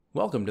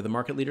Welcome to the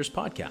Market Leaders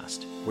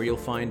Podcast, where you'll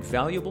find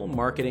valuable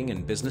marketing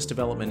and business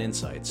development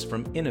insights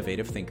from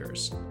innovative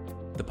thinkers.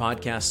 The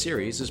podcast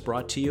series is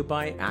brought to you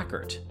by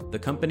Ackert, the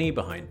company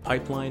behind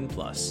Pipeline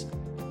Plus.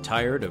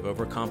 Tired of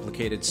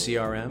overcomplicated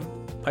CRM?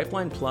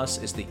 Pipeline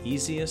Plus is the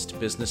easiest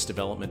business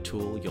development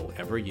tool you'll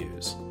ever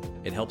use.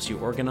 It helps you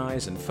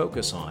organize and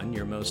focus on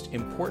your most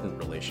important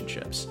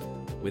relationships.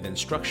 With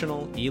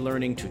instructional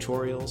e-learning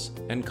tutorials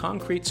and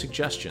concrete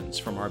suggestions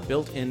from our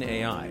built-in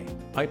AI,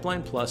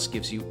 Pipeline Plus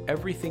gives you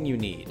everything you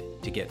need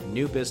to get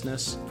new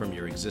business from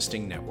your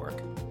existing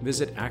network.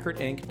 Visit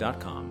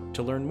ackertinc.com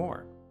to learn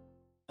more.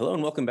 Hello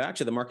and welcome back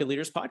to the Market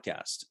Leaders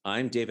Podcast.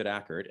 I'm David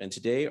Ackert, and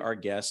today our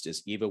guest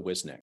is Eva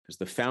Wisnik, who's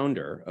the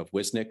founder of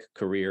Wisnik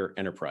Career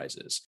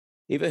Enterprises.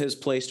 Eva has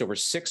placed over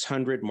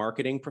 600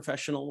 marketing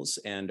professionals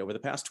and over the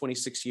past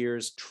 26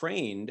 years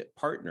trained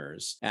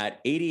partners at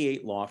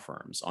 88 law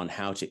firms on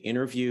how to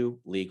interview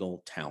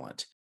legal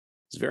talent.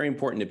 It's very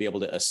important to be able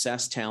to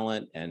assess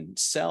talent and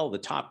sell the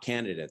top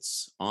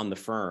candidates on the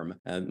firm,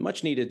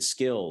 much needed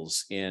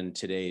skills in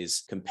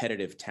today's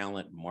competitive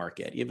talent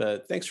market.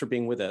 Eva, thanks for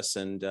being with us,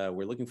 and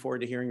we're looking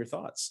forward to hearing your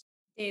thoughts.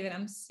 David,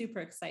 I'm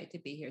super excited to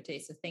be here today,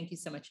 so thank you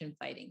so much for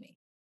inviting me.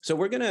 So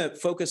we're going to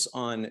focus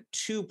on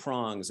two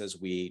prongs as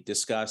we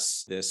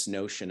discuss this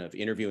notion of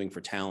interviewing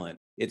for talent.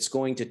 It's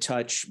going to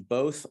touch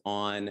both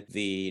on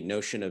the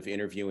notion of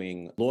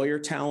interviewing lawyer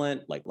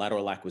talent, like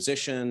lateral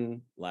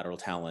acquisition, lateral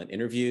talent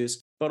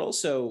interviews, but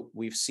also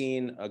we've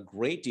seen a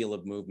great deal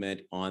of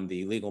movement on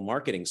the legal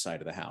marketing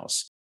side of the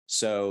house.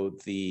 So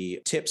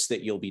the tips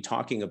that you'll be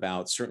talking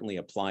about certainly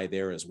apply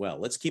there as well.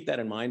 Let's keep that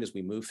in mind as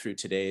we move through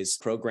today's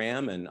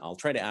program, and I'll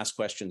try to ask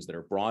questions that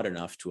are broad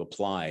enough to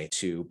apply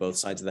to both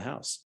sides of the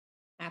house.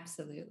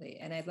 Absolutely.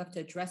 And I'd love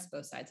to address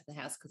both sides of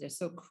the house because they're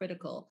so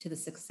critical to the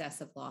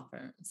success of law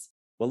firms.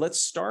 Well,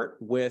 let's start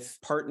with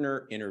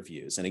partner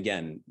interviews. And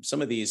again,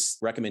 some of these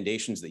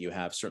recommendations that you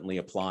have certainly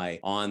apply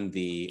on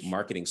the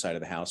marketing side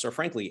of the house, or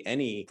frankly,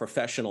 any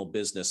professional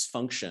business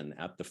function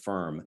at the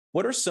firm.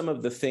 What are some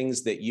of the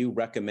things that you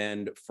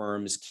recommend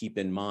firms keep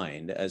in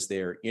mind as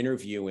they're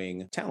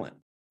interviewing talent?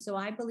 So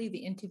I believe the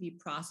interview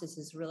process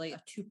is really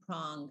a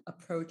two-pronged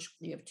approach.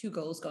 You have two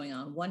goals going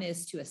on. One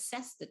is to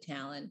assess the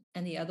talent,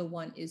 and the other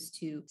one is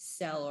to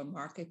sell or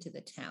market to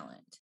the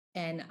talent.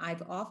 And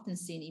I've often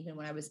seen, even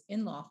when I was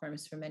in law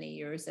firms for many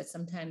years, that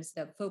sometimes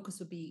the focus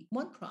would be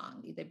one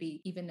prong. There'd be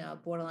even a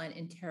borderline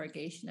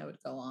interrogation that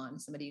would go on.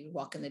 Somebody would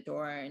walk in the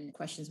door and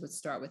questions would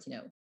start with,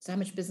 so how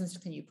much business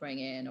can you bring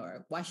in?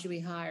 Or why should we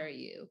hire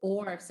you?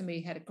 Or if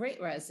somebody had a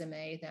great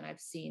resume, then I've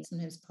seen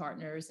sometimes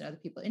partners and other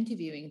people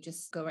interviewing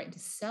just go right into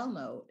sell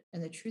mode.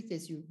 And the truth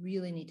is you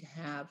really need to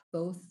have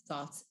both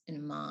thoughts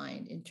in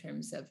mind in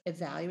terms of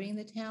evaluating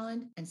the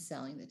talent and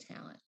selling the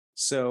talent.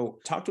 So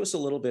talk to us a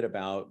little bit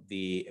about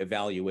the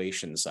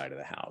evaluation side of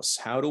the house.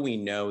 How do we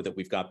know that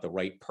we've got the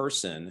right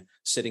person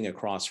sitting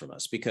across from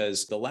us?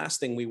 Because the last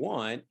thing we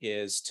want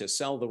is to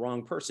sell the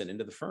wrong person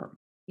into the firm.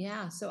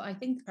 Yeah, so I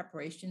think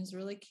preparation is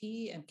really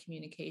key and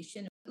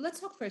communication.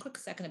 Let's talk for a quick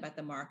second about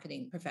the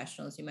marketing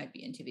professionals you might be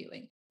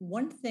interviewing.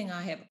 One thing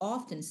I have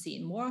often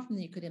seen, more often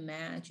than you could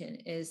imagine,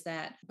 is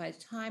that by the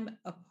time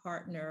a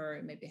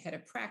partner, maybe a head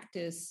of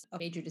practice, a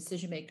major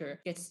decision maker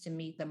gets to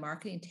meet the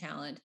marketing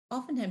talent,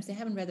 oftentimes they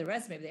haven't read the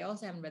resume, but they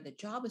also haven't read the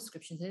job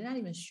description. So they're not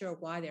even sure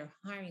why they're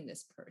hiring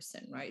this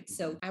person, right?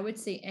 So I would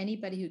say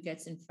anybody who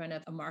gets in front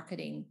of a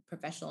marketing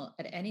professional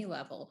at any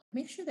level,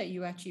 make sure that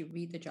you actually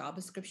read the job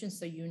description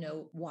so you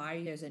know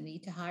why there's a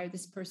need to hire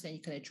this person.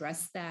 You can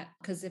address that,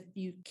 because if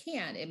you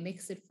can't, it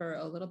makes it for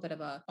a little bit of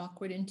an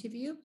awkward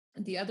interview.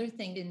 The other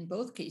thing in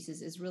both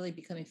cases is really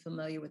becoming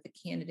familiar with the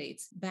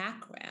candidate's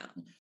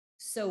background.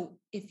 So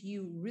if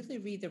you really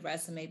read the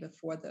resume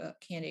before the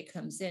candidate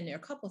comes in, there are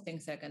a couple of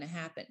things that are going to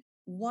happen.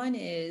 One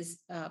is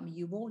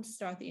you won't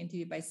start the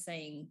interview by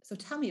saying, so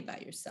tell me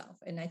about yourself.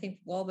 And I think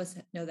all of us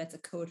know that's a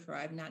code for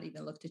I've not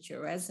even looked at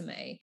your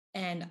resume.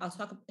 And I'll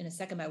talk in a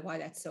second about why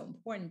that's so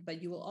important,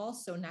 but you will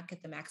also not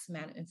get the maximum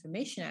amount of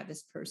information out of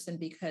this person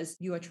because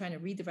you are trying to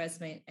read the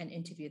resume and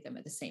interview them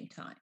at the same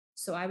time.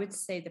 So I would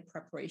say the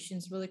preparation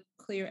is really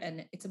clear,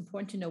 and it's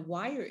important to know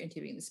why you're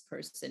interviewing this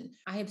person.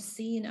 I have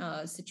seen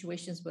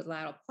situations with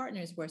lateral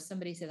partners where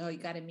somebody said, oh, you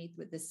got to meet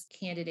with this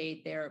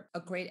candidate. They're a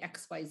great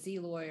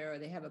XYZ lawyer, or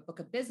they have a book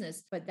of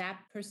business, but that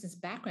person's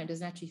background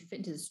doesn't actually fit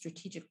into the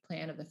strategic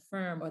plan of the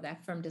firm, or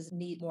that firm doesn't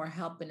need more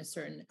help in a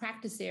certain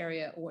practice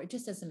area, or it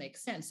just doesn't make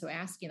sense. So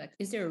asking,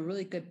 is there a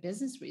really good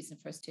business reason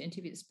for us to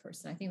interview this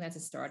person? I think that's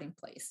a starting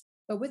place.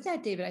 But with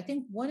that, David, I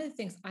think one of the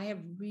things I have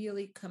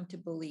really come to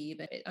believe,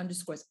 and it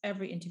underscores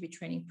every interview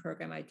training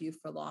program I do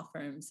for law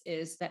firms,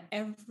 is that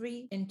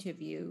every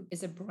interview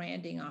is a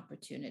branding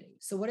opportunity.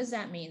 So what does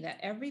that mean? That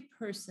every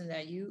person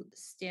that you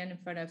stand in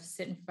front of,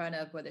 sit in front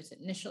of, whether it's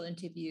an initial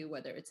interview,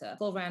 whether it's a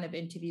full round of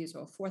interviews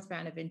or a fourth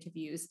round of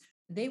interviews,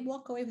 they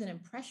walk away with an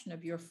impression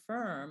of your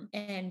firm.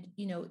 And,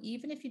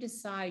 even if you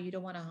decide you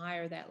don't want to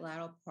hire that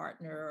lateral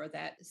partner or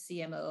that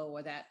CMO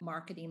or that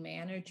marketing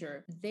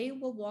manager, they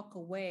will walk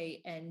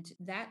away. And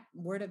that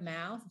word of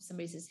mouth, if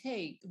somebody says,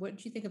 hey, what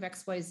do you think of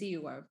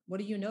XYZ? Or what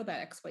do you know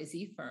about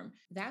XYZ firm?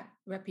 That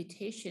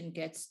reputation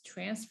gets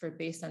transferred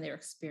based on their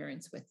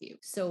experience with you.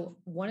 So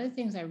one of the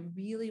things I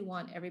really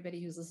want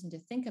everybody who's listening to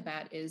think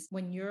about is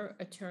when your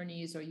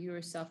attorneys or you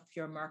yourself, if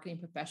you're a marketing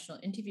professional,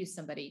 interview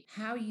somebody,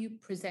 how you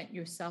present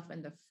yourself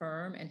and the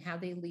firm and how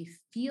they leave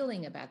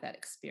feeling about that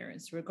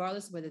experience,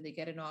 regardless of whether they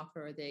get an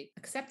offer or they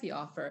accept the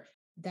offer,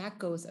 that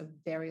goes a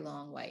very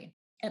long way.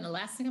 And the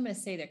last thing I'm going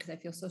to say there, because I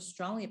feel so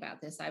strongly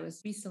about this, I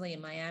was recently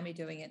in Miami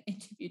doing an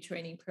interview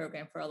training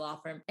program for a law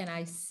firm. And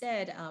I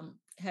said,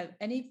 have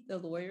any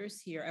of the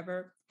lawyers here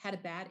ever had a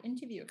bad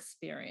interview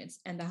experience?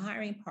 And the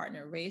hiring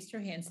partner raised her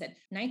hand and said,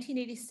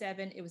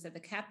 1987, it was at the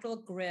Capitol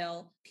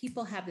Grill.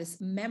 People have this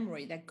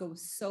memory that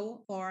goes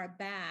so far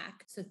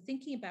back. So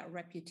thinking about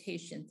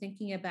reputation,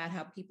 thinking about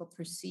how people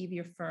perceive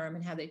your firm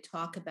and how they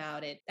talk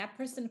about it, that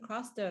person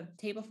across the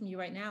table from you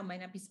right now might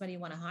not be somebody you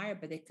want to hire,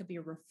 but they could be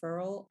a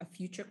referral, a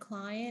future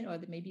client, or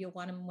maybe you'll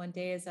want them one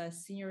day as a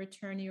senior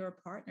attorney or a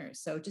partner.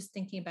 So just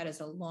thinking about it as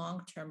a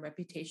long-term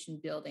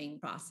reputation building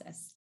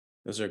process.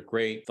 Those are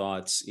great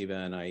thoughts, Eva,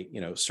 and I,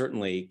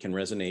 certainly can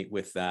resonate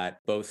with that,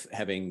 both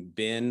having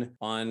been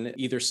on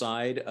either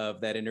side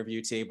of that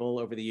interview table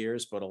over the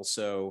years, but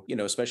also,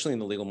 especially in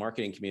the legal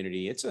marketing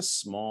community, it's a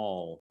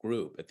small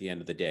group at the end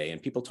of the day,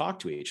 and people talk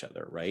to each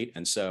other, right?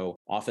 And so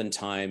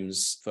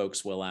oftentimes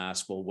folks will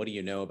ask, well, what do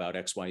you know about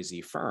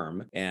XYZ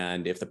firm?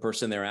 And if the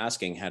person they're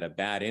asking had a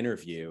bad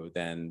interview,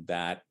 then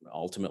that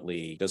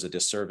ultimately does a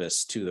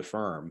disservice to the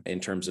firm in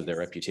terms of their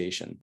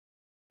reputation.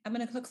 I'm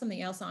going to hook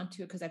something else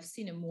onto it because I've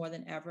seen it more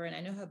than ever. And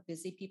I know how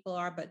busy people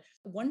are, but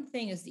one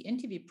thing is the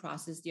interview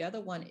process. The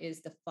other one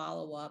is the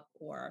follow-up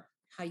or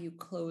how you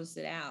close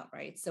it out,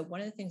 right? So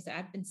one of the things that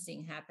I've been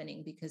seeing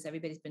happening, because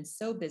everybody's been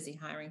so busy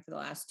hiring for the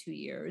last 2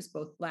 years,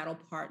 both lateral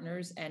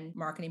partners and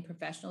marketing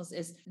professionals,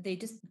 is they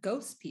just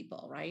ghost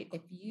people, right?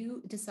 If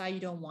you decide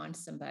you don't want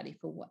somebody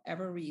for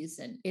whatever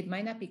reason, it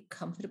might not be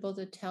comfortable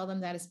to tell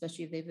them that,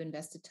 especially if they've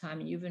invested time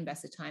and you've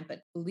invested time,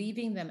 but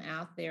leaving them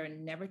out there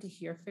and never to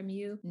hear from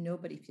you,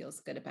 nobody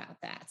feels good about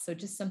that. So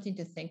just something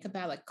to think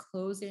about, like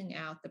closing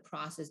out the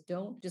process.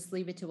 Don't just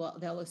leave it to, well,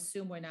 they'll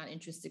assume we're not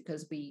interested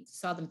because we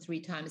saw them 3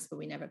 times,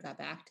 but we never got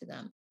back to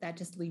them. That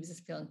just leaves us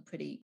feeling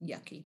pretty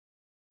yucky.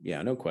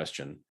 Yeah, no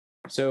question.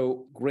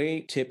 So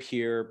great tip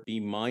here. Be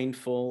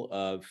mindful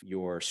of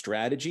your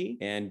strategy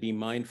and be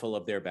mindful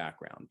of their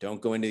background.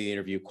 Don't go into the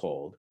interview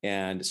cold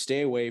and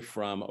stay away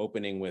from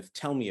opening with,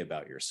 tell me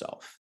about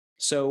yourself.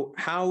 So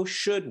how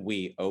should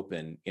we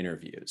open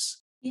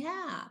interviews?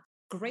 Yeah,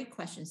 great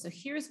question. So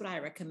here's what I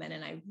recommend,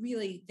 and I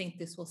really think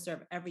this will serve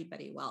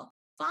everybody well.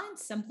 Find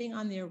something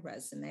on their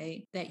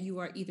resume that you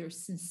are either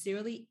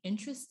sincerely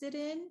interested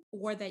in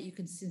or that you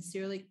can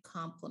sincerely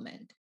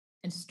compliment,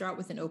 and start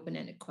with an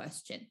open-ended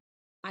question.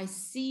 I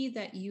see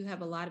that you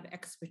have a lot of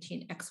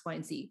expertise in X, Y,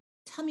 and Z.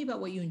 Tell me about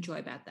what you enjoy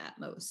about that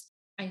most.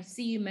 I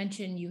see you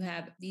mentioned you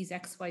have these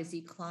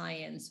XYZ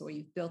clients or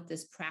you've built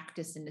this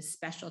practice in this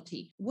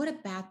specialty. What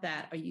about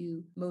that are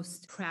you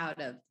most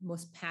proud of,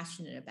 most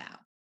passionate about?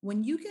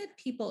 When you get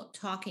people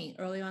talking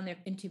early on their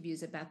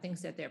interviews about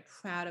things that they're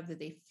proud of, that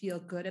they feel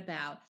good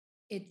about,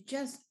 it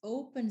just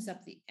opens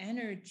up the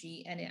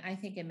energy and I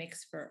think it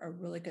makes for a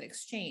really good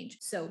exchange.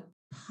 So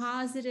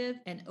positive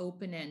and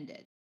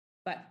open-ended,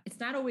 but it's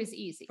not always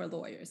easy for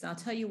lawyers. And I'll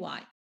tell you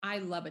why. I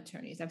love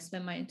attorneys. I've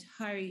spent my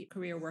entire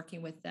career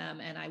working with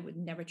them and I would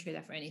never trade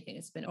that for anything.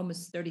 It's been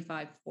almost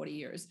 35, 40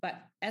 years.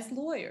 But as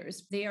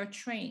lawyers, they are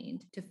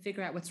trained to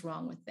figure out what's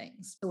wrong with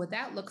things. So what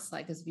that looks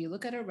like is if you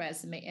look at a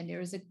resume and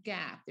there is a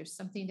gap, there's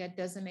something that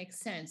doesn't make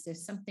sense,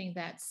 there's something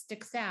that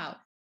sticks out,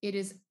 it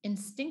is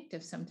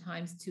instinctive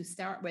sometimes to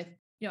start with,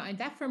 and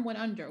that firm went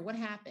under, what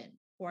happened?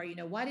 Or,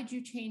 why did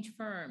you change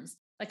firms?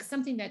 Like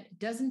something that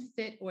doesn't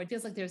fit or it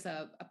feels like there's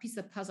a piece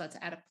of puzzle that's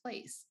out of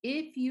place.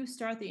 If you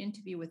start the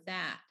interview with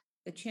that,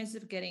 the chances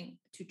of getting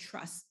to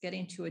trust,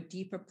 getting to a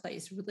deeper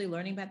place, really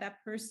learning about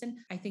that person,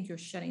 I think you're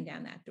shutting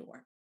down that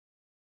door.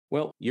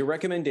 Well, your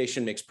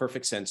recommendation makes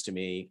perfect sense to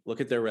me. Look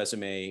at their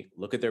resume,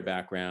 look at their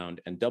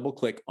background, and double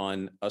click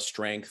on a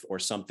strength or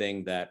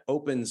something that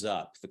opens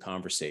up the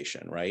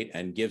conversation, right?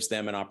 And gives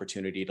them an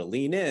opportunity to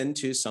lean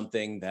into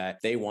something that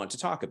they want to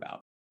talk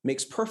about.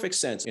 Makes perfect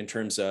sense in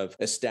terms of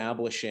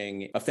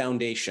establishing a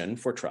foundation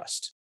for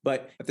trust.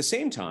 But at the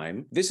same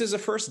time, this is a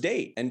first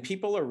date, and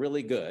people are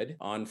really good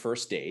on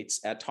first dates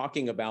at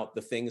talking about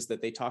the things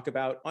that they talk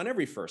about on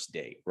every first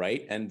date,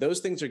 right? And those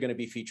things are going to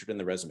be featured in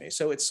the resume.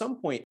 So at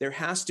some point, there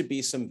has to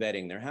be some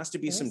vetting. There has to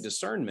be some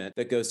discernment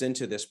that goes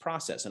into this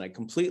process. And I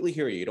completely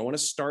hear you. You don't want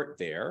to start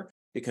there,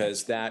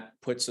 because that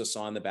puts us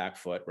on the back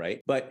foot,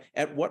 right? But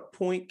at what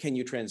point can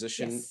you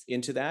transition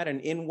into that? And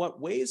in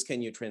what ways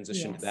can you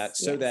transition to that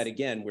so that,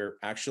 again, we're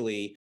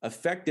actually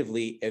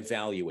effectively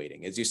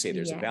evaluating? As you say,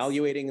 there's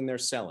evaluating and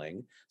there's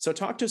selling. So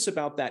talk to us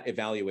about that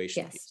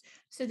evaluation piece.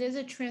 So there's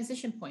a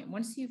transition point.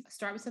 Once you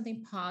start with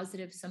something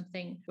positive,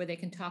 something where they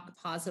can talk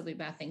positively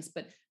about things.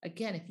 But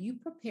again, if you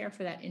prepare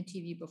for that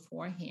interview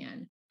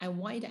beforehand, I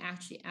want you to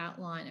actually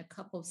outline a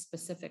couple of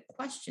specific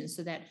questions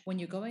so that when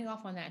you're going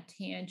off on that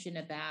tangent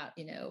about,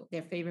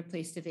 their favorite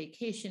place to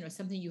vacation or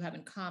something you have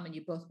in common,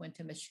 you both went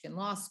to Michigan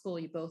Law School,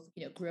 you both,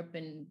 grew up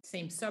in the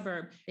same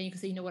suburb, then you can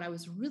say, what I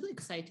was really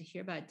excited to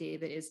hear about,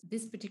 David, is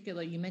this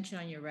particular, you mentioned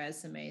on your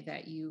resume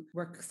that you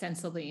work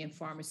extensively in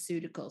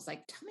pharmaceuticals.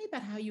 Like, tell me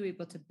about how you were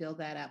able to build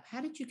that up. How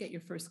did you get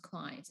your first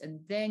clients? And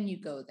then you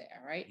go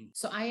there, right?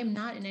 So I am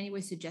not in any way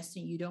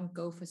suggesting you don't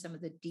go for some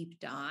of the deep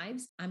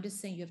dives. I'm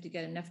just saying you have to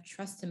get enough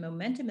trust and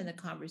momentum in the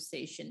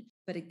conversation.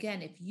 But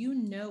again, if you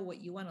know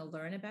what you want to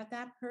learn about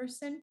that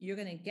person, you're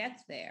going to get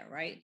there,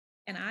 right?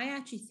 And I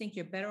actually think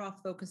you're better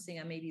off focusing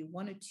on maybe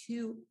one or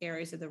two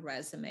areas of the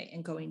resume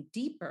and going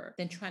deeper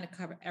than trying to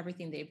cover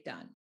everything they've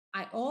done.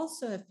 I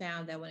also have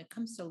found that when it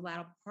comes to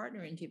lateral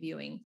partner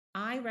interviewing,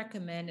 I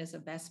recommend as a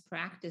best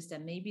practice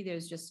that maybe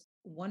there's just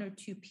one or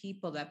two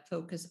people that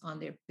focus on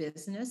their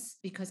business,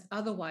 because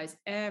otherwise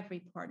every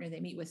partner they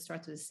meet with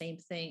starts with the same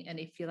thing and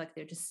they feel like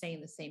they're just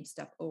saying the same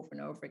stuff over and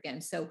over again.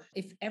 So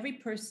if every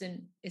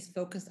person is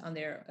focused on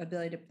their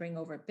ability to bring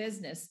over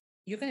business,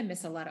 you're going to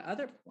miss a lot of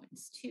other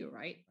points too,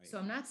 right? So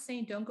I'm not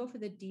saying don't go for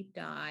the deep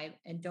dive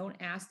and don't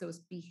ask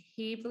those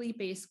behaviorally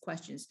based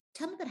questions.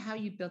 Tell me about how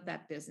you built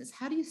that business.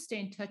 How do you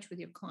stay in touch with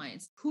your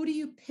clients? Who do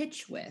you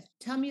pitch with?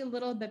 Tell me a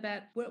little bit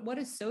about what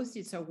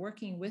associates are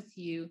working with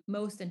you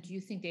most, and do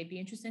you think they'd be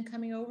interested in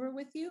coming over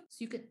with you? So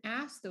you can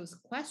ask those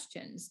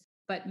questions,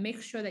 but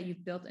make sure that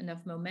you've built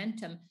enough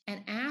momentum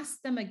and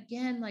ask them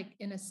again, like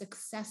in a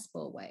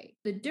successful way.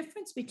 The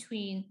difference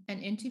between an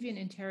interview and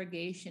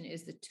interrogation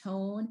is the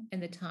tone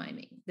and the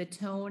timing, the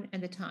tone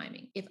and the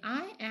timing. If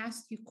I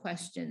ask you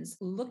questions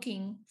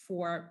looking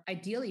for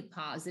ideally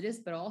positives,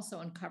 but also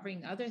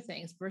uncovering other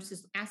things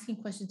versus asking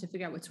questions to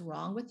figure out what's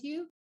wrong with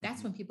you,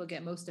 that's when people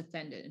get most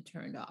offended and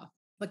turned off.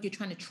 Like you're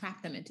trying to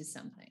trap them into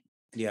something.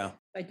 Yeah.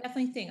 I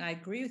definitely think I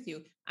agree with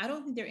you. I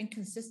don't think they're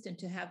inconsistent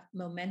to have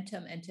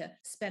momentum and to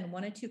spend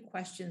one or two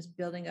questions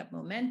building up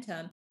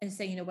momentum and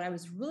say, what I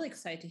was really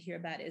excited to hear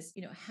about is,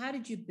 how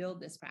did you build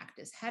this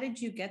practice? How did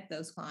you get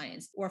those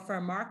clients? Or for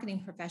a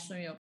marketing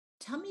professional,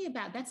 tell me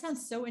about, that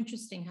sounds so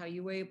interesting how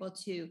you were able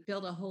to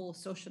build a whole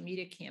social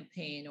media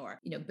campaign or,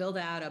 build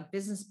out a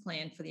business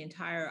plan for the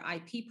entire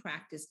IP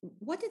practice.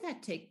 What did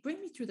that take?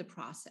 Bring me through the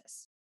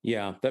process.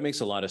 Yeah, that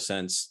makes a lot of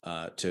sense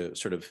to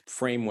sort of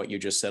frame what you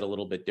just said a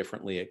little bit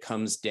differently. It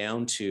comes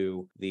down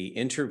to the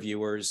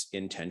interviewer's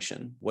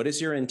intention. What is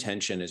your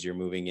intention as you're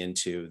moving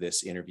into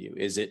this interview?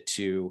 Is it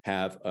to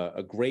have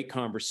a great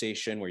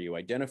conversation where you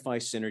identify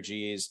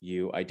synergies,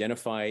 you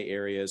identify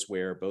areas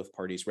where both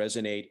parties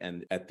resonate,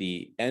 and at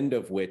the end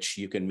of which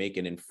you can make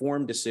an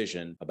informed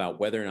decision about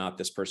whether or not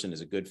this person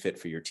is a good fit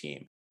for your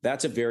team?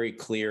 That's a very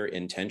clear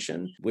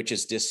intention, which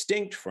is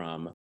distinct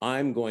from,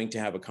 I'm going to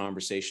have a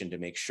conversation to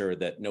make sure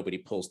that nobody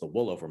pulls the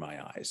wool over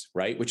my eyes,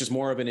 right? Which is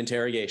more of an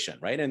interrogation,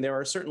 right? And there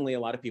are certainly a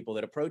lot of people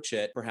that approach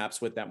it perhaps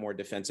with that more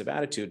defensive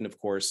attitude. And of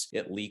course,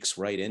 it leaks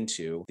right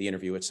into the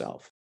interview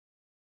itself.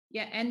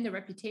 Yeah. And the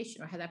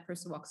reputation or how that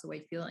person walks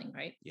away feeling,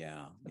 right?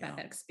 Yeah. About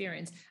that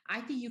experience.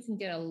 I think you can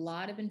get a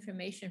lot of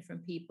information from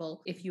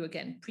people if you,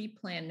 again,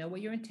 pre-plan, know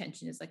what your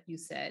intention is, like you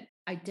said,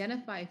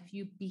 identify a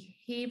few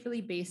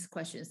behaviorally based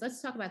questions.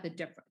 Let's talk about the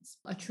difference.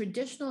 A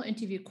traditional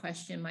interview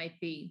question might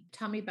be,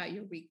 tell me about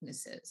your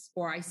weaknesses.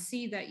 Or I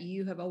see that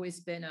you have always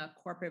been a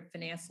corporate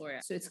finance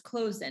lawyer. So it's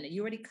closed-ended.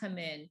 You already come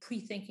in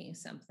pre-thinking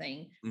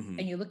something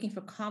and you're looking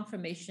for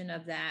confirmation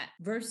of that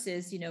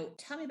versus,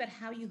 tell me about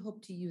how you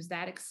hope to use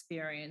that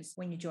experience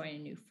when you join a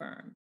new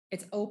firm.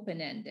 It's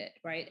open-ended,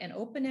 right? And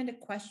open-ended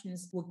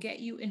questions will get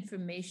you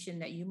information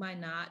that you might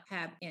not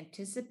have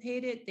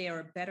anticipated. They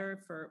are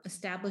better for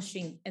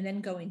establishing and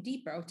then going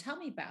deeper. Oh, tell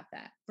me about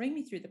that. Bring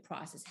me through the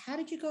process. How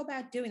did you go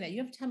about doing that? You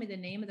don't have to tell me the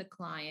name of the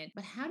client,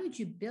 but how did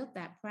you build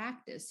that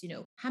practice?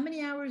 How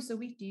many hours a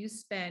week do you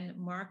spend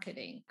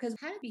marketing? Because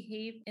how to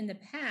behave in the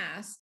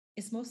past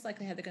is most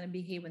likely how they're going to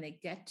behave when they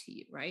get to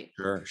you, right?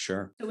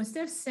 Sure. So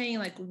instead of saying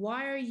like,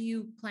 why are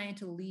you planning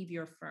to leave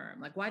your firm?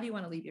 Like, why do you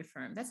want to leave your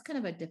firm? That's kind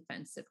of a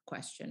defensive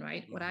question,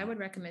 right? What I would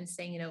recommend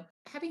saying,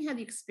 having had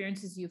the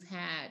experiences you've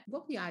had,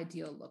 what would the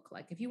ideal look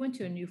like? If you went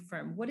to a new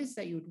firm, what is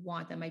that you would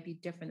want that might be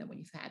different than what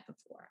you've had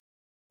before?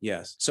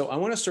 Yes. So I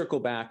want to circle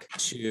back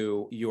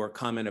to your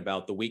comment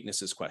about the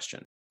weaknesses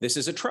question. This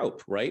is a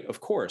trope, right? Of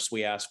course,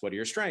 we ask, what are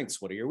your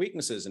strengths? What are your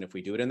weaknesses? And if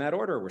we do it in that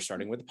order, we're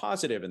starting with the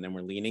positive and then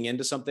we're leaning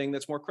into something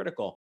that's more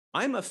critical.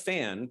 I'm a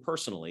fan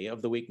personally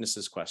of the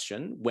weaknesses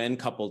question when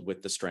coupled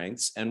with the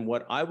strengths. And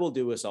what I will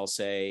do is I'll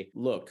say,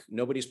 look,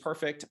 nobody's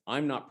perfect.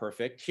 I'm not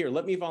perfect. Here,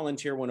 let me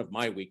volunteer one of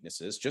my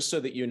weaknesses, just so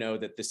that you know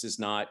that this is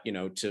not,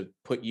 to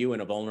put you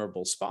in a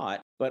vulnerable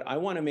spot. But I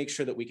want to make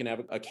sure that we can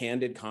have a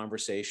candid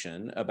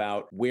conversation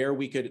about where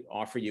we could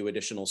offer you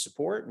additional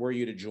support were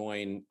you to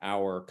join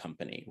our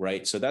company,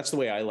 right? So that's the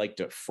way I like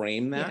to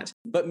frame that. Yeah.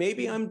 But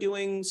maybe I'm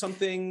doing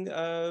something,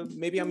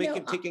 maybe I'm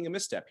taking a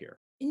misstep here.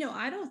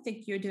 I don't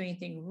think you're doing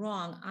anything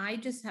wrong. I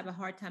just have a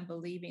hard time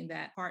believing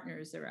that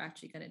partners are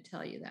actually going to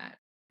tell you that.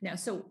 Now,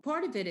 so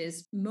part of it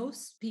is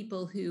most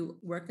people who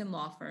work in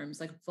law firms,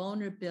 like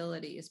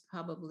vulnerability is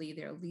probably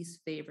their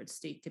least favorite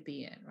state to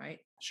be in, right?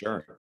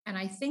 Sure. And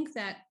I think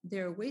that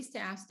there are ways to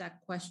ask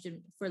that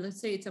question for, let's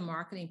say it's a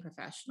marketing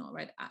professional,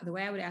 right? The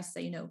way I would ask,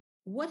 say,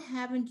 what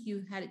haven't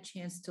you had a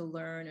chance to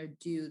learn or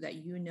do that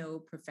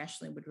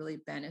professionally would really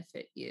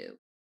benefit you?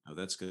 Oh,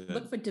 that's Look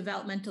good. for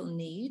developmental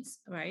needs,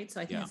 right?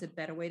 So I think Yeah. that's a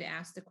better way to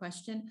ask the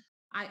question.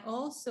 I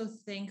also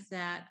think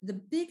that the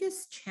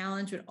biggest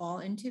challenge with all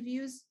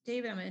interviews,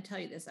 David, I'm going to tell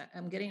you this.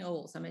 I'm getting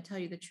old, so I'm going to tell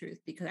you the truth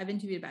because I've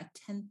interviewed about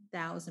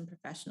 10,000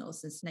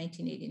 professionals since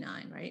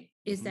 1989, right?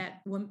 Is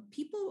that when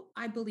people,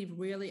 I believe,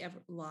 really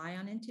ever rely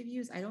on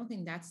interviews, I don't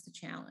think that's the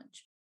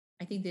challenge.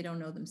 I think they don't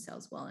know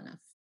themselves well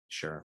enough.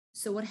 Sure.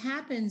 So what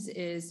happens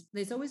is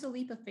there's always a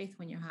leap of faith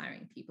when you're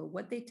hiring people.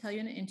 What they tell you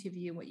in an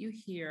interview, what you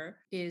hear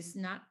is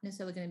not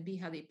necessarily going to be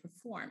how they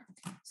perform.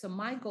 So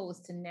my goal is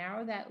to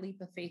narrow that leap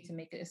of faith to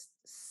make it as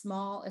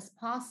small as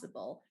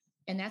possible.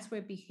 And that's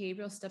where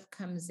behavioral stuff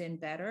comes in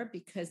better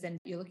because then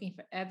you're looking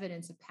for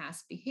evidence of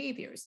past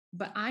behaviors.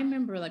 But I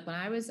remember like when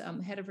I was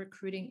head of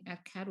recruiting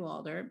at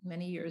Cadwalder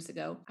many years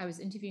ago, I was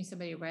interviewing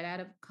somebody right out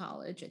of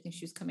college. I think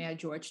she was coming out of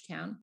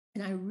Georgetown.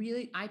 And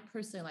I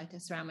personally like to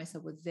surround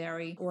myself with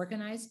very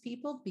organized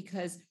people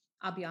because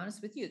I'll be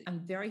honest with you, I'm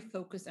very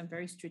focused, I'm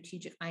very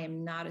strategic. I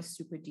am not a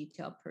super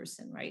detailed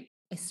person, right?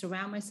 I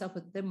surround myself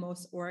with the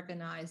most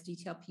organized,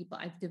 detailed people.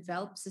 I've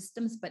developed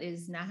systems, but it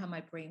is not how my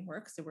brain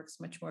works. It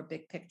works much more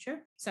big picture.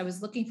 So I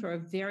was looking for a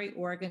very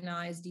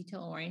organized,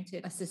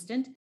 detail-oriented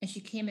assistant. And she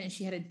came in and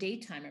she had a day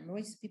timer.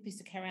 Remember people used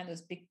to carry around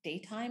those big day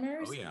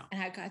timers? Oh, yeah.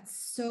 And I got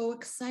so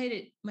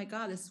excited. My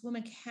God, this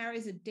woman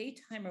carries a day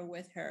timer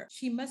with her.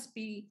 She must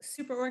be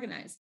super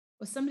organized.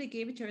 Well, somebody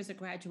gave it to her as a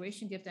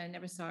graduation gift and I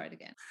never saw it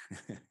again.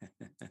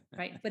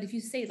 Right. But if you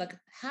say, like,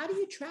 how do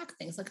you track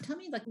things? Like, tell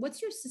me, like,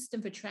 what's your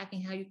system for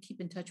tracking how you keep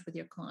in touch with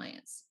your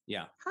clients?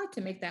 Yeah. Hard to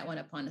make that one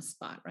up on the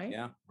spot, right?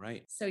 Yeah.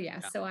 Right. So,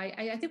 so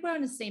I think we're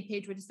on the same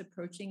page. We're just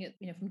approaching it,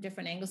 from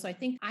different angles. So I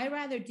think I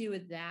rather do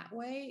it that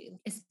way,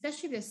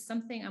 especially if there's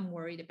something I'm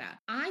worried about.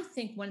 I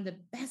think one of the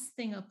best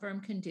thing a firm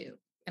can do,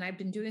 and I've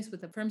been doing this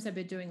with the firms I've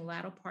been doing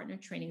lateral partner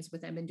trainings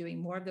with. I've been doing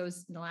more of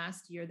those in the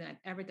last year than I've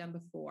ever done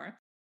before.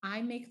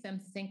 I make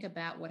them think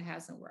about what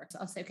hasn't worked. So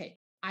I'll say, okay,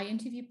 I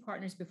interview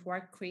partners before I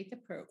create the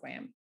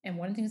program. And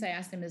one of the things I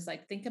ask them is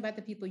like, think about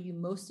the people you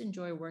most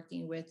enjoy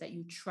working with, that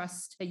you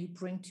trust, that you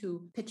bring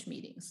to pitch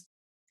meetings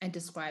and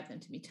describe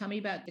them to me. Tell me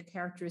about the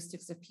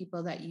characteristics of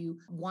people that you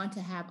want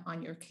to have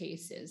on your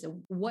cases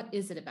and what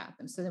is it about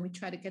them? So then we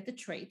try to get the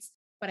traits.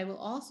 But I will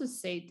also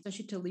say,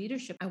 especially to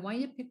leadership, I want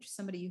you to picture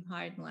somebody you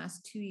hired in the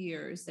last 2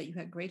 years that you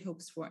had great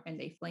hopes for and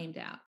they flamed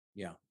out.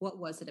 Yeah. What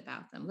was it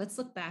about them? Let's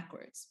look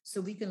backwards so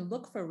we can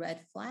look for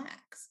red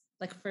flags.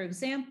 Like, for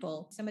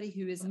example, somebody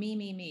who is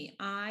me,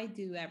 I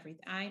do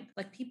everything. I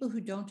like people who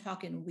don't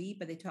talk in we,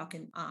 but they talk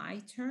in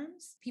I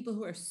terms, people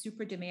who are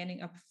super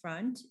demanding up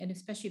front. And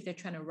especially if they're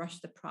trying to rush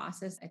the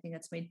process, I think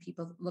that's made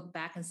people look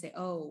back and say,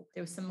 oh,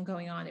 there was something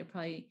going on. They're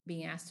probably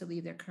being asked to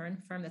leave their current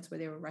firm. That's where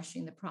they were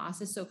rushing the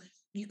process. So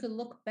you could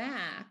look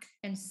back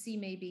and see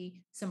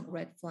maybe some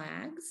red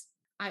flags.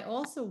 I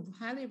also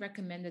highly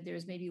recommend that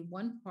there's maybe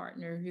one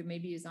partner who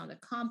maybe is on the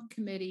comp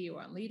committee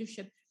or on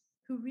leadership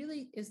who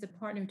really is the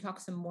partner who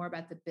talks some more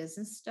about the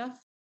business stuff.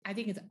 I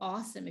think it's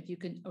awesome if you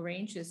can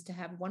arrange this to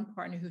have one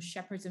partner who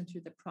shepherds them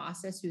through the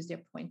process, who's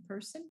their point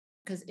person,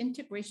 because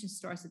integration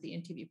starts at the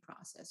interview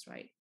process,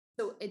 right?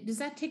 So does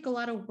that take a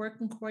lot of work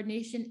and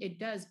coordination? It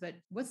does, but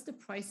what's the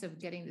price of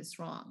getting this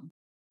wrong?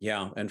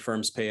 Yeah, and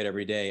firms pay it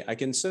every day. I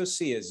can so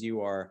see as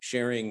you are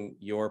sharing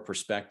your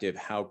perspective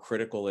how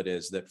critical it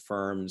is that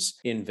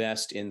firms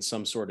invest in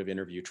some sort of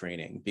interview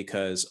training,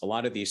 because a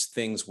lot of these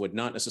things would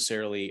not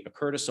necessarily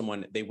occur to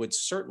someone. They would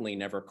certainly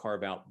never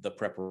carve out the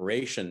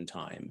preparation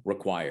time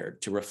required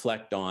to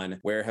reflect on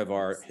where have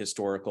our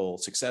historical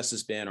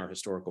successes been, our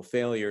historical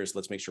failures.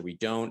 Let's make sure we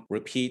don't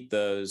repeat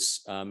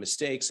those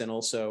mistakes. And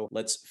also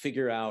let's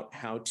figure out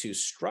how to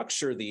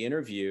structure the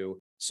interview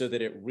so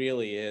that it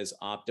really is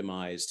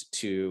optimized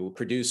to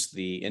produce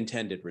the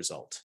intended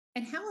result.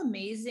 And how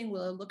amazing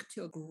will it look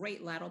to a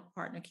great lateral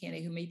partner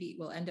candidate who maybe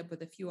will end up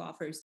with a few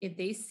offers if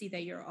they see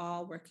that you're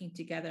all working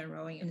together and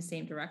rowing in the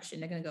same direction?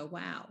 They're going to go,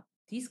 wow,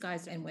 these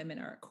guys and women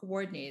are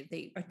coordinated.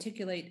 They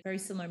articulate very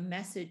similar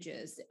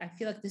messages. I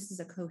feel like this is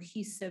a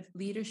cohesive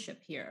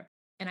leadership here.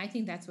 And I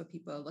think that's what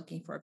people are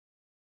looking for.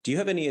 Do you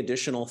have any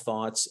additional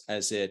thoughts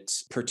as it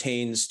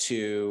pertains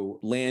to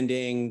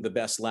landing the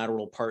best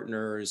lateral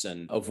partners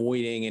and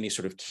avoiding any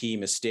sort of key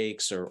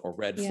mistakes or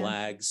red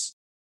flags?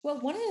 Well,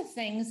 one of the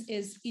things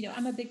is,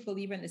 I'm a big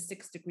believer in the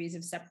 6 degrees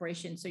of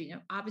separation. So,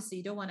 obviously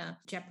you don't want to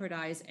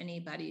jeopardize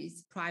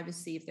anybody's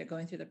privacy if they're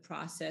going through the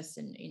process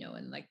and,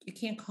 and like you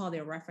can't call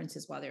their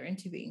references while they're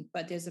interviewing,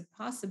 but there's a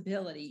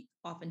possibility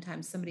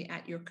oftentimes somebody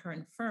at your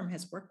current firm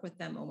has worked with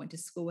them or went to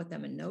school with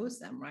them and knows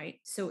them, right?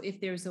 So if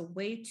there's a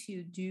way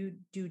to do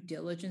due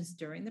diligence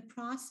during the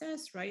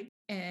process, right?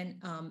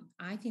 And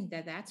I think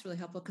that that's really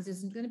helpful because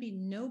there's going to be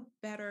no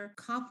better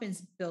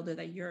confidence builder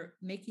that you're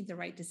making the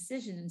right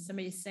decision than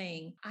somebody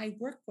saying, I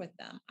work with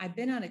them. I've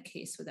been on a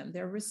case with them.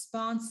 They're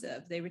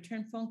responsive. They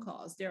return phone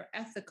calls. They're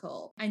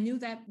ethical. I knew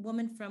that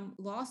woman from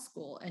law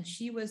school, and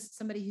she was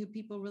somebody who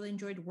people really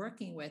enjoyed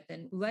working with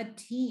and led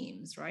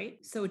teams, right?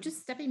 So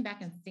just stepping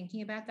back and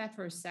thinking about that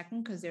for a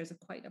second, because there's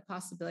quite a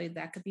possibility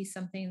that could be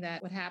something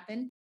that would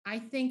happen. I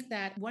think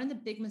that one of the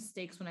big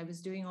mistakes when I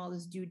was doing all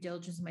this due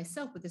diligence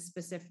myself with the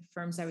specific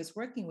firms I was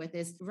working with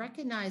is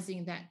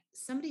recognizing that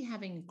somebody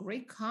having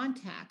great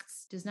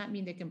contacts does not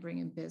mean they can bring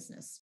in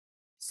business.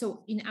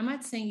 So I'm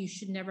not saying you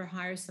should never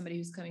hire somebody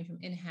who's coming from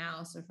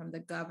in-house or from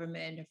the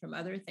government or from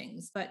other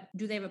things, but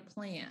do they have a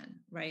plan,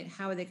 right?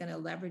 How are they going to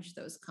leverage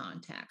those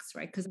contacts,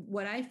 right? Because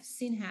what I've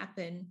seen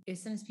happen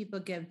is sometimes people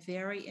get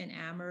very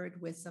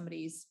enamored with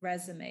somebody's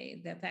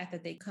resume, the fact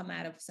that they come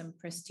out of some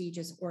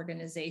prestigious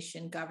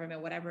organization,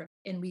 government, whatever,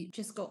 and we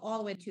just go all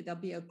the way to they'll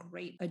be a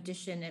great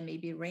addition and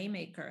maybe a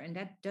rainmaker, and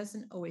that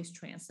doesn't always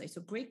translate.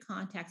 So great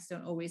contacts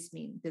don't always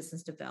mean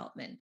business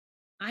development.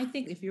 I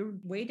think if you're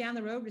way down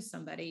the road with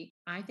somebody,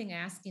 I think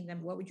asking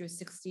them, what would your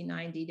 60,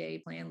 90-day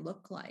plan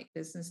look like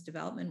business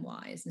development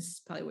wise? This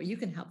is probably where you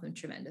can help them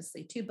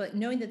tremendously too. But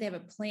knowing that they have a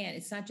plan,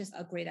 it's not just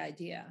a great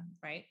idea,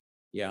 right?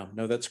 Yeah,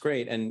 no, that's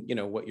great. And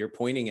what you're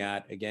pointing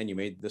at, again, you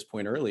made this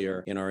point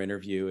earlier in our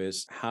interview,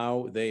 is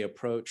how they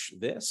approach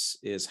this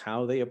is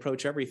how they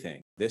approach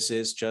everything. This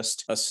is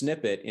just a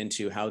snippet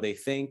into how they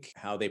think,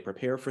 how they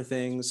prepare for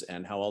things,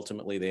 and how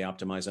ultimately they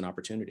optimize an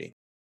opportunity.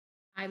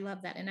 I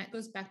love that. And that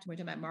goes back to when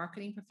we're talking about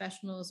marketing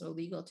professionals or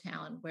legal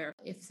talent, where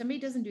if somebody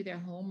doesn't do their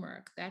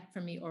homework, that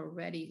for me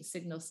already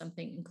signals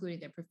something,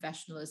 including their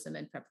professionalism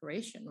and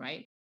preparation,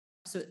 right?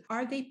 So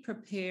are they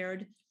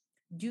prepared?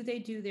 Do they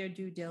do their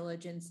due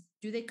diligence?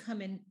 Do they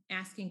come in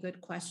asking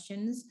good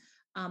questions?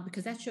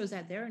 Because that shows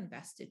that they're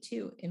invested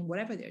too in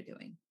whatever they're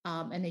doing.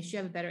 And they should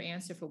have a better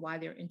answer for why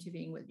they're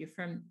interviewing with your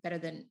firm better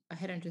than a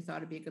headhunter thought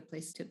it'd be a good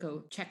place to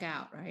go check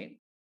out, right?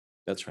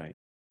 That's right.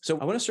 So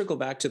I want to circle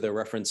back to the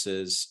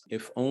references,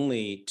 if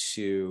only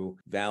to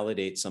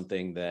validate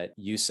something that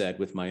you said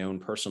with my own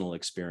personal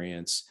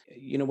experience.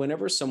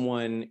 Whenever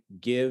someone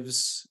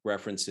gives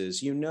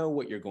references, you know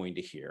what you're going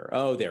to hear.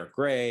 Oh, they're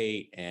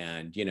great.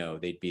 And,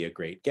 they'd be a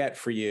great get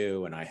for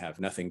you. And I have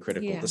nothing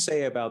critical to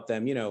say about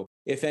them.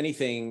 If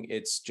anything,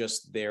 it's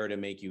just there to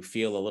make you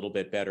feel a little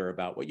bit better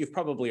about what you've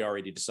probably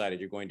already decided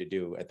you're going to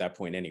do at that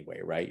point anyway,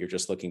 right? You're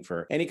just looking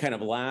for any kind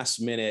of last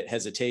minute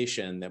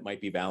hesitation that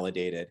might be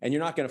validated. And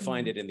you're not going to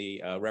find it in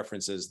the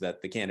references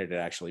that the candidate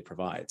actually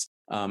provides.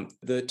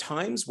 The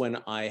times when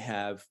I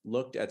have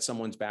looked at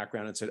someone's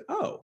background and said,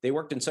 oh, they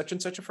worked in such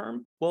and such a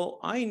firm. Well,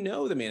 I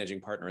know the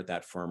managing partner at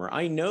that firm, or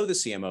I know the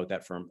CMO at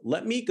that firm.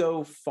 Let me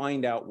go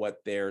find out what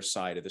their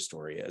side of the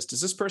story is.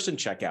 Does this person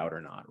check out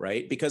or not?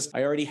 Right? Because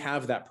I already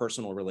have that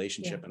personal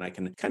relationship and I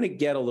can kind of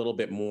get a little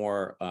bit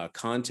more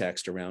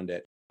context around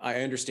it.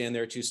 I understand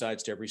there are two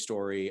sides to every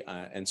story.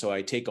 And so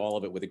I take all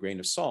of it with a grain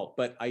of salt.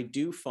 But I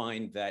do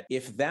find that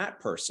if that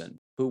person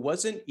who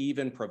wasn't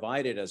even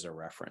provided as a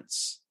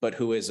reference, but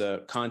who is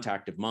a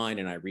contact of mine,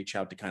 and I reach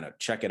out to kind of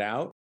check it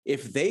out,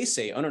 if they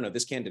say, oh, no,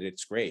 this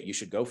candidate's great, you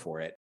should go for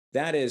it,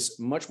 that is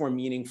much more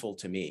meaningful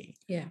to me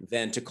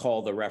than to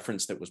call the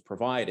reference that was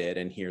provided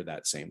and hear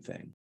that same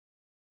thing.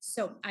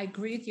 So I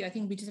agree with you. I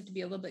think we just have to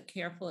be a little bit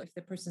careful if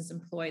the person's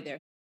employed there.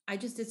 I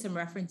just did some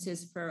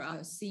references for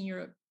a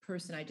senior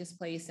person I just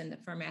placed, and the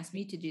firm asked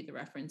me to do the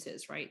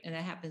references, right? And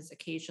that happens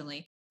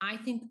occasionally. I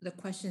think the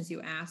questions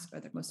you ask are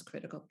the most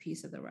critical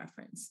piece of the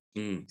reference.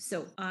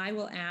 So I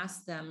will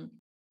ask them,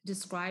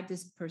 describe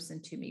this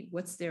person to me.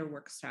 What's their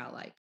work style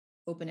like?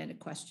 Open-ended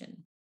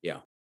question. Yeah.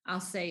 I'll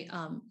say,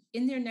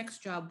 in their next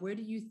job, where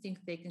do you think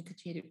they can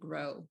continue to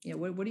grow?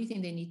 What do you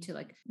think they need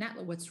to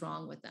not what's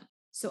wrong with them?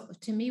 So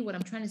to me, what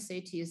I'm trying to say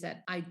to you is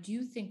that I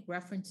do think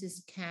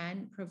references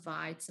can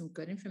provide some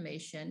good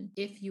information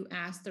if you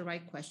ask the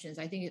right questions.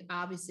 I think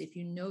obviously, if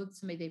you know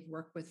somebody they've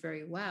worked with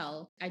very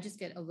well, I just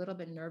get a little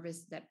bit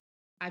nervous that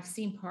I've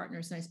seen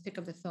partners and I pick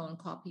up the phone and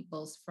call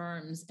people's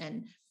firms,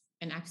 and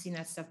I've seen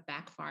that stuff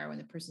backfire when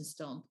the person's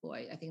still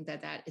employed. I think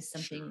that is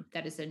something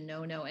that is a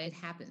no-no, and it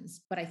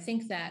happens. But I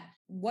think that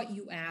what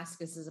you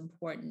ask is as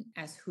important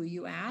as who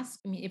you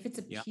ask. I mean, if it's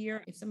a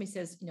peer, if somebody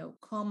says,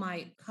 call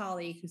my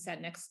colleague who sat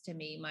next to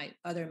me, my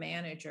other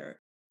manager,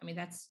 I mean,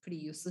 that's pretty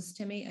useless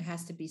to me. It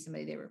has to be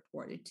somebody they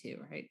reported to,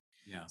 right?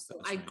 Yeah.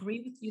 So I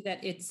agree with you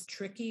that it's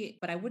tricky,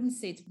 but I wouldn't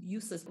say it's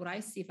useless. What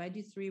I see, if I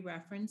do 3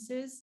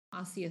 references,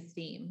 I'll see a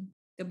theme.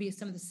 There'll be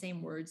some of the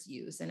same words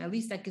used, and at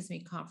least that gives me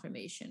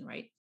confirmation,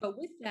 right? But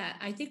with that,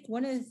 I think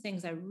one of the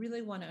things I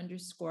really want to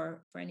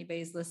underscore for anybody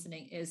who's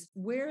listening is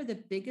where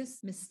the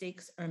biggest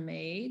mistakes are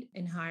made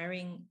in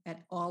hiring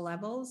at all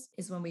levels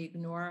is when we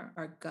ignore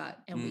our gut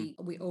and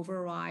we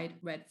override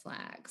red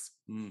flags.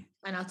 And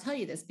I'll tell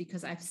you this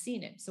because I've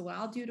seen it. So what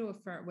I'll do to a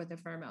firm with a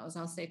firm is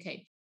I'll say,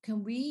 okay,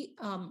 Can we,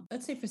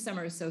 let's say for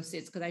summer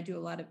associates, because I do a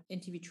lot of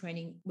interview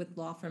training with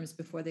law firms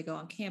before they go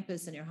on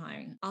campus and you're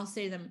hiring. I'll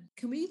say to them,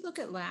 can we look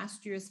at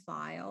last year's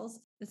files?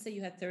 Let's say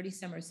you had 30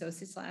 summer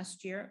associates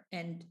last year,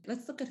 and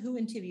let's look at who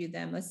interviewed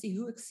them. Let's see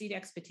who exceeded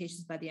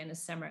expectations by the end of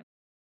summer.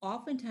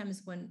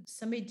 Oftentimes when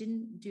somebody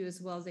didn't do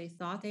as well as they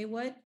thought they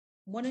would,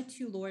 one or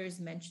two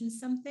lawyers mentioned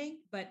something,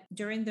 but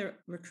during the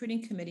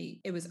recruiting committee,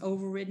 it was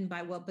overridden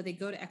by, well, but they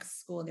go to X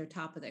school and they're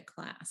top of their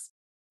class.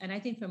 And I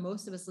think for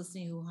most of us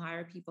listening who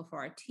hire people for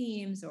our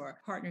teams or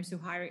partners who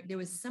hire, there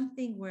was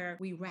something where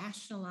we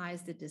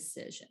rationalized the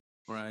decision.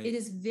 Right. It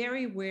is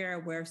very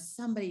rare where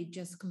somebody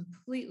just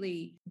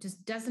completely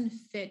just doesn't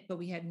fit, but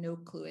we had no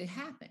clue. It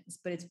happens,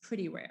 but it's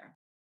pretty rare.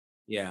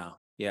 Yeah.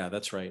 Yeah,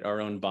 that's right.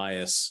 Our own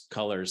bias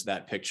colors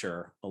that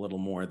picture a little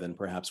more than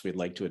perhaps we'd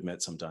like to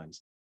admit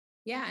sometimes.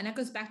 Yeah. And that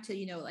goes back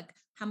to, like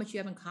how much you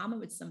have in common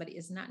with somebody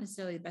is not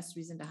necessarily the best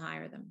reason to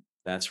hire them.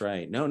 That's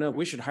right. No,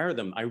 we should hire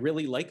them. I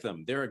really like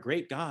them. They're a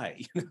great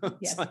guy. It's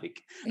Yes.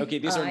 like, okay,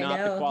 these are I not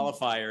the know.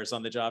 qualifiers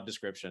on the job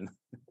description.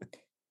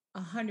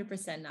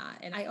 100% not.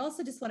 And I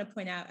also just want to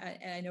point out,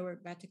 and I know we're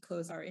about to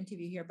close our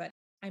interview here, but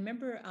I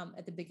remember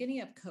at the beginning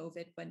of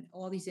COVID, when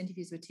all these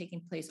interviews were taking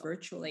place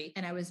virtually,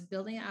 and I was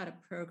building out a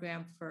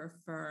program for a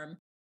firm.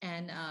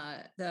 And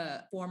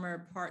the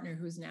former partner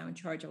who's now in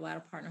charge of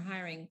lateral partner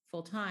hiring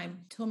full time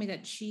told me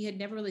that she had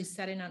never really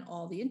sat in on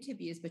all the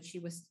interviews, but she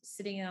was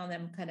sitting in on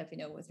them kind of,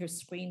 with her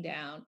screen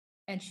down.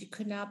 And she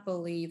could not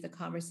believe the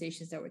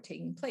conversations that were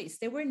taking place.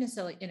 They weren't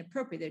necessarily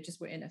inappropriate. They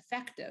just were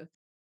ineffective.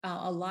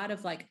 A lot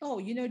of like,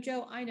 oh,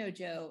 Joe, I know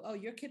Joe. Oh,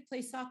 your kid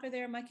plays soccer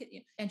there, my kid.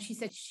 And she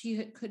said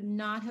she could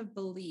not have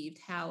believed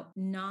how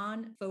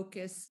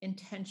non-focused,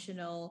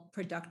 intentional,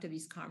 productive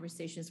these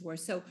conversations were.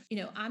 So,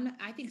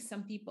 I think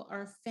some people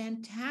are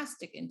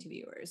fantastic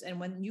interviewers. And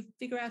when you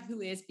figure out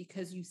who is,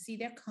 because you see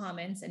their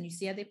comments and you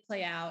see how they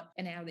play out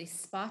and how they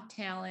spot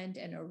talent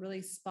and are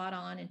really spot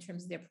on in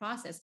terms of their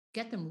process,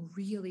 get them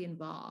really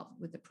involved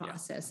with the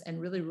process and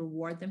really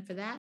reward them for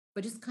that.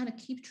 But just kind of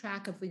keep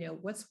track of,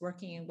 what's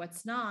working and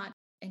what's not,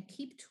 and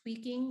keep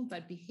tweaking,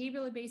 but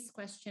behaviorally based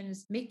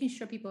questions, making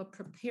sure people are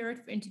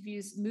prepared for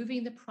interviews,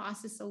 moving the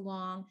process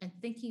along, and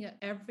thinking of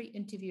every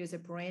interview as a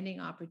branding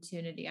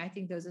opportunity. I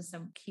think those are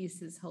some keys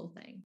to this whole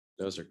thing.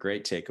 Those are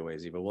great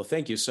takeaways, Eva. Well,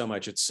 thank you so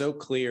much. It's so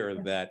clear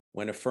that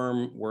when a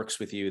firm works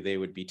with you, they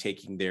would be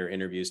taking their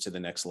interviews to the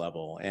next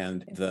level.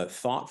 And the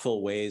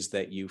thoughtful ways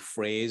that you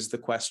phrase the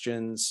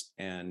questions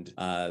and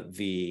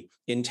the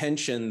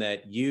intention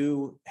that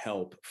you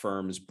help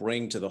firms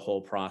bring to the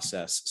whole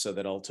process so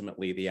that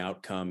ultimately the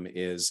outcome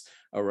is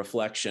a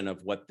reflection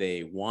of what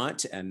they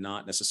want and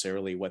not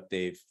necessarily what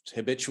they've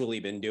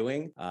habitually been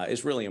doing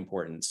is really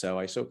important. So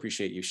I so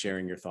appreciate you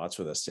sharing your thoughts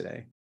with us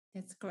today.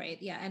 That's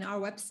great. Yeah. And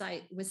our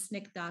website,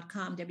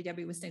 Wisnik.com,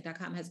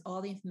 www.wisnik.com, has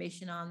all the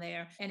information on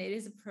there. And it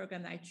is a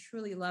program that I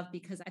truly love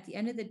because at the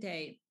end of the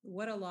day,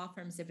 what are law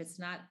firms if it's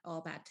not all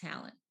about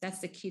talent? That's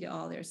the key to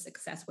all their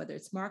success, whether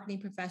it's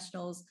marketing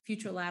professionals,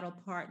 future lateral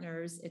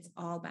partners, it's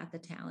all about the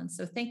talent.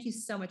 So thank you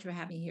so much for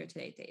having me here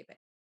today, David.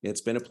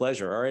 It's been a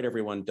pleasure. All right,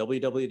 everyone,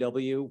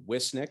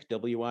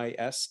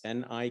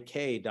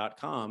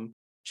 www.wisnik.com.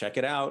 Check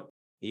it out.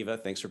 Eva,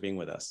 thanks for being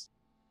with us.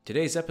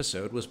 Today's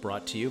episode was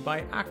brought to you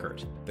by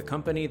Ackert, the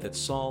company that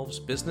solves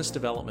business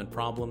development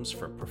problems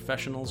for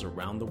professionals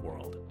around the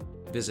world.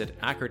 Visit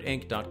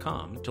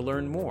ackertinc.com to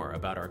learn more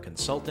about our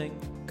consulting,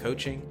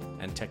 coaching,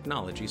 and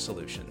technology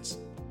solutions.